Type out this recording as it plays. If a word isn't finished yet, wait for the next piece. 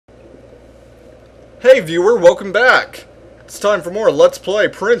Hey viewer, welcome back! It's time for more Let's Play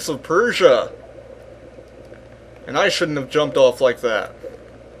Prince of Persia. And I shouldn't have jumped off like that.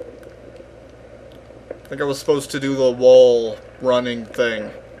 I think I was supposed to do the wall running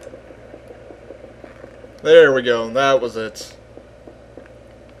thing. There we go, that was it.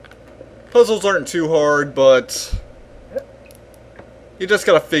 Puzzles aren't too hard, but you just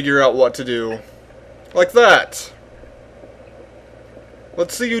gotta figure out what to do. Like that!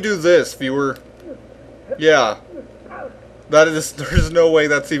 Let's see you do this, viewer. Yeah. That is, there's no way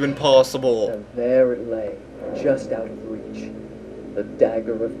that's even possible. And there it lay, just out of reach. The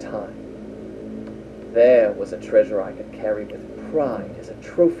dagger of time. There was a treasure I could carry with pride as a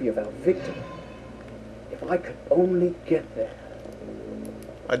trophy of our victory. If I could only get there.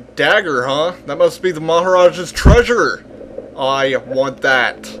 A dagger, huh? That must be the Maharaja's treasure. I want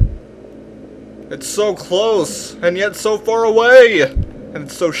that. It's so close, and yet so far away. And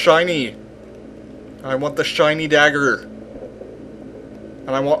it's so shiny. I want the shiny dagger.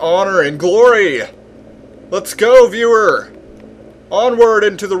 And I want honor and glory. Let's go, viewer. Onward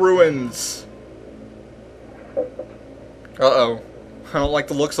into the ruins. Uh-oh. I don't like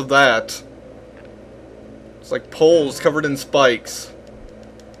the looks of that. It's like poles covered in spikes.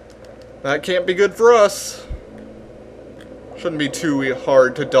 That can't be good for us. Shouldn't be too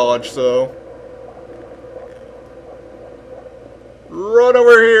hard to dodge, though. Run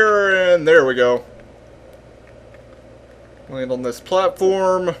over here, and there we go. Land on this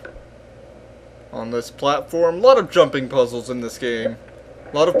platform. On this platform. A lot of jumping puzzles in this game.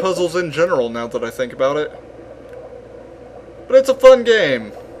 A lot of puzzles in general, now that I think about it. But it's a fun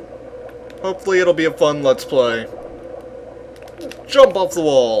game. Hopefully it'll be a fun Let's Play. Jump off the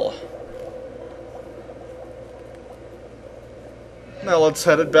wall. Now let's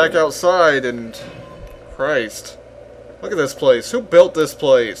head it back outside and... Christ. Look at this place. Who built this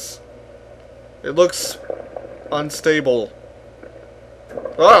place? It looks unstable.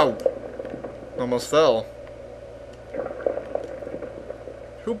 Oh! Almost fell.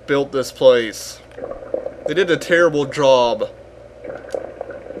 Who built this place? They did a terrible job.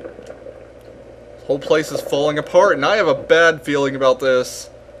 This whole place is falling apart, and I have a bad feeling about this.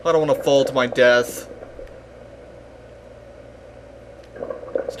 I don't want to fall to my death.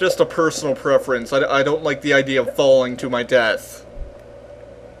 It's just a personal preference. I don't like the idea of falling to my death.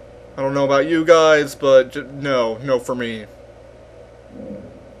 I don't know about you guys, but no for me.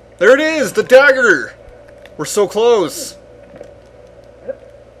 There it is! The dagger! We're so close!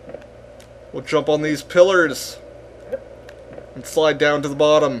 We'll jump on these pillars and slide down to the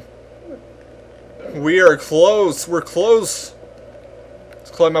bottom. We are close! We're close! Let's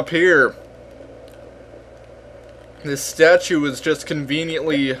climb up here. This statue is just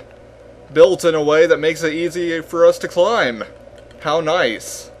conveniently built in a way that makes it easy for us to climb. How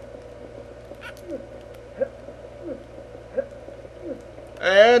nice.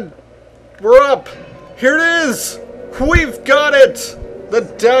 And we're up! Here it is! We've got it! The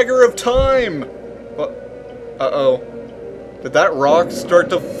dagger of time! Uh-oh. Did that rock start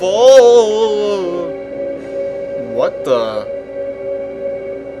to fall? What the...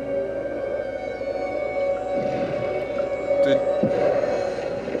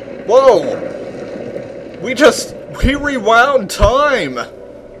 Whoa! We rewound time!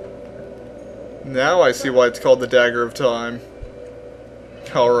 Now I see why it's called the Dagger of Time.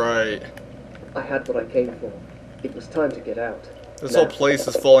 Alright. I had what I came for. It was time to get out. This whole place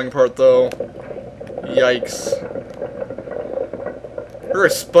is falling apart, though. Yikes. There are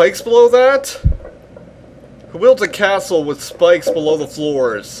spikes below that? Who built a castle with spikes below the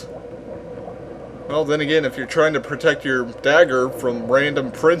floors? Well, then again, if you're trying to protect your dagger from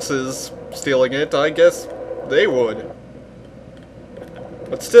random princes stealing it, I guess they would.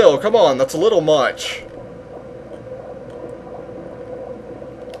 But still, come on, that's a little much.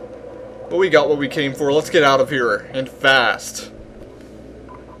 But we got what we came for. Let's get out of here, and fast.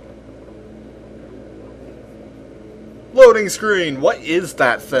 Loading screen! What is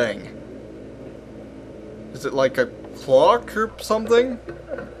that thing? Is it like a clock or something?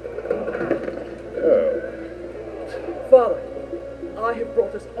 Father, I have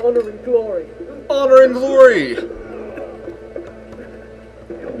brought us honor and glory. Honor and glory! Your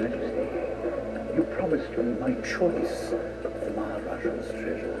Majesty, you promised me my choice of the Maharaja's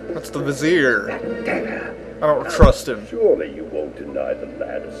treasure. That's the vizier. That dagger. I don't trust him. Surely you won't deny the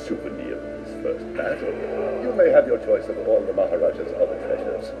lad a souvenir of his first battle. You may have your choice of all the Maharaja's other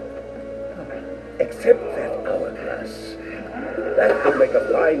treasures. Except that hourglass. That will make a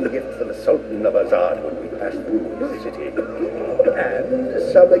fine gift for the Sultan of Azad when we pass through his city. And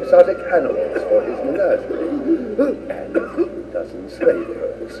some exotic animals for his menagerie. And a dozen slave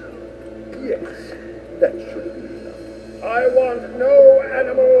girls. Yes, That should be enough. I want no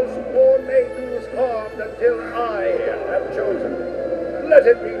animals or maidens harmed until I have chosen. Let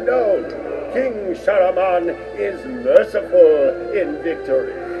it be known, King Sharaman is merciful in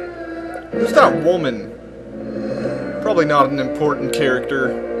victory. Who's that woman? Probably not an important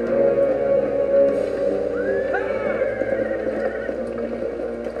character.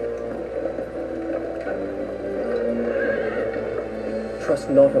 Trust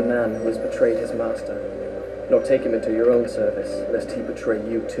not a man who has betrayed his master, nor take him into your own service, lest he betray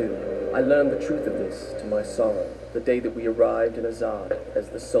you too. I learned the truth of this, to my sorrow, the day that we arrived in Azad as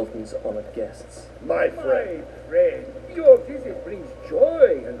the Sultan's honored guests. My friend, Your visit brings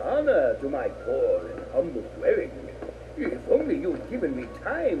joy and honor to my poor and humble dwelling. If only you'd given me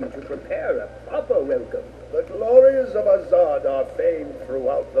time to prepare a proper welcome. the glories of Azad are famed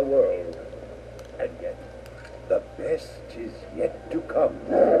throughout the world. And yet, the best is yet to come.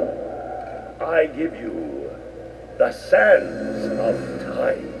 I give you the sands of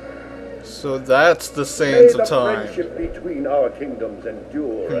time. So that's the sands May of the time. friendship between our kingdoms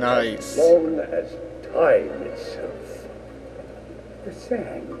endure Nice. as long as time itself. The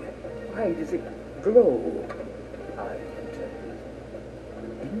sand, why does it glow? I can tell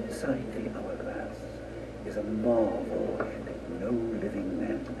you. Inside the hourglass is a marvel that no living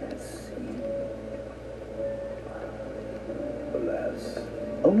man has seen. Alas,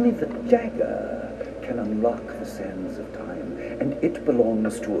 only the dagger can unlock the sands of time, and it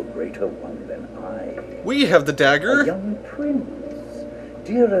belongs to a greater one than I. We have the A dagger. young prince,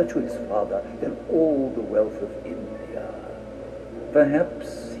 dearer to his father than all the wealth of India.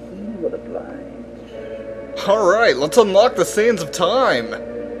 Perhaps he will oblige. Alright, let's unlock the sands of time.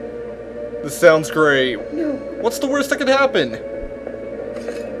 This sounds great. No. What's the worst that could happen?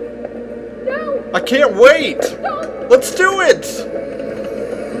 No. I can't wait! Don't. Let's do it!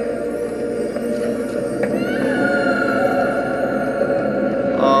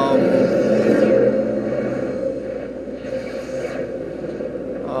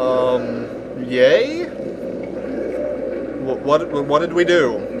 Yay? What did we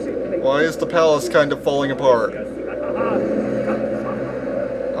do? Why is the palace kind of falling apart?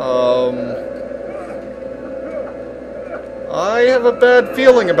 I have a bad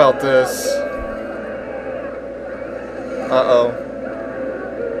feeling about this. Uh-oh.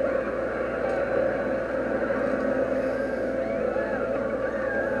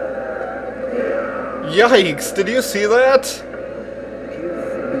 Yikes, did you see that? Give me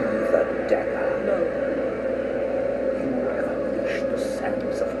the dagger. You have unleashed the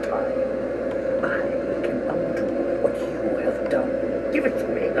sands of time. I can undo what you have done. Give it to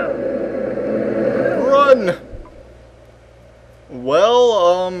me now. Run!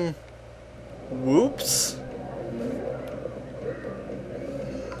 Well, whoops.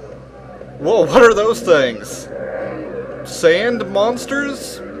 Whoa, what are those things? Sand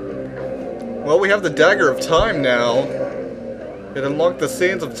monsters? Well, we have the Dagger of Time now. It unlocked the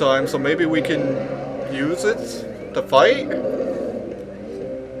Sands of Time, so maybe we can use it to fight?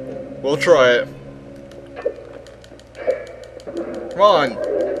 We'll try it. Come on.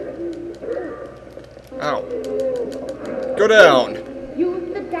 Ow. Go down.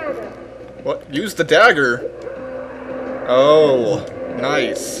 Use the dagger. What? Use the dagger? Oh,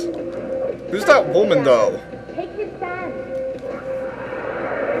 nice. Who's that woman, though? Take his sand.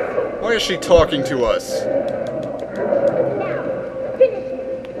 Why is she talking to us? Now, finish him.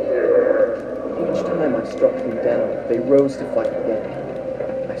 Each time I struck them down, they rose to fight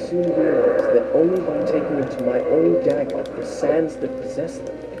again. I soon realized that only by taking into my own dagger the sands that possess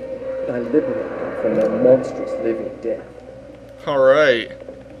them, could I liberate them from their monstrous living death. Alright.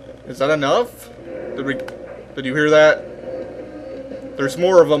 Is that enough? Did you hear that? There's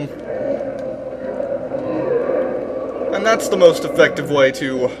more of them. And that's the most effective way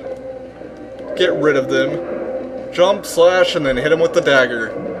to get rid of them. Jump, slash, and then hit them with the dagger.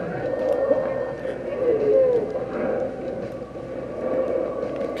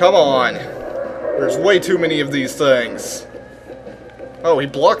 Come on. There's way too many of these things. Oh, he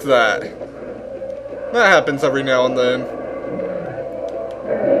blocked that. That happens every now and then.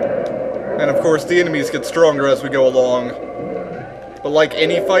 And of course, the enemies get stronger as we go along. But like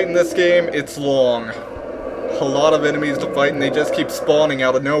any fight in this game, it's long. A lot of enemies to fight and they just keep spawning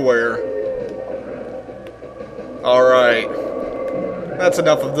out of nowhere. Alright. That's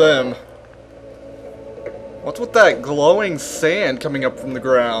enough of them. What's with that glowing sand coming up from the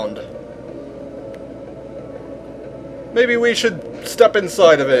ground? Maybe we should step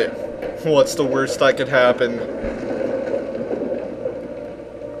inside of it. What's the worst that could happen?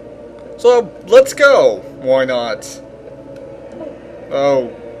 So, let's go. Why not?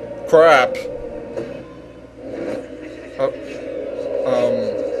 Oh, crap.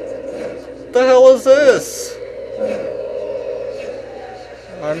 The hell is this?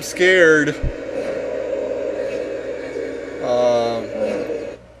 I'm scared.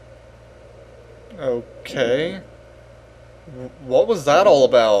 Okay. What was that all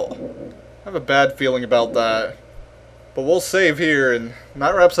about? I have a bad feeling about that. But we'll save here, and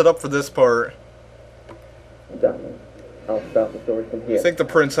that wraps it up for this part. Done. I'll start the story from here. I think the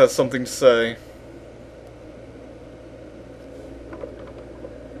prince has something to say.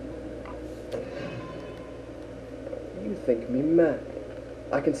 You think me mad.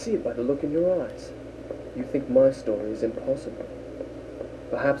 I can see it by the look in your eyes. You think my story is impossible.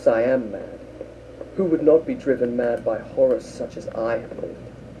 Perhaps I am mad. Who would not be driven mad by horrors such as I have lived?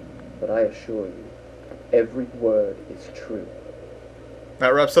 But I assure you, every word is true.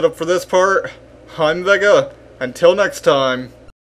 That wraps it up for this part. I'm Vega. Until next time.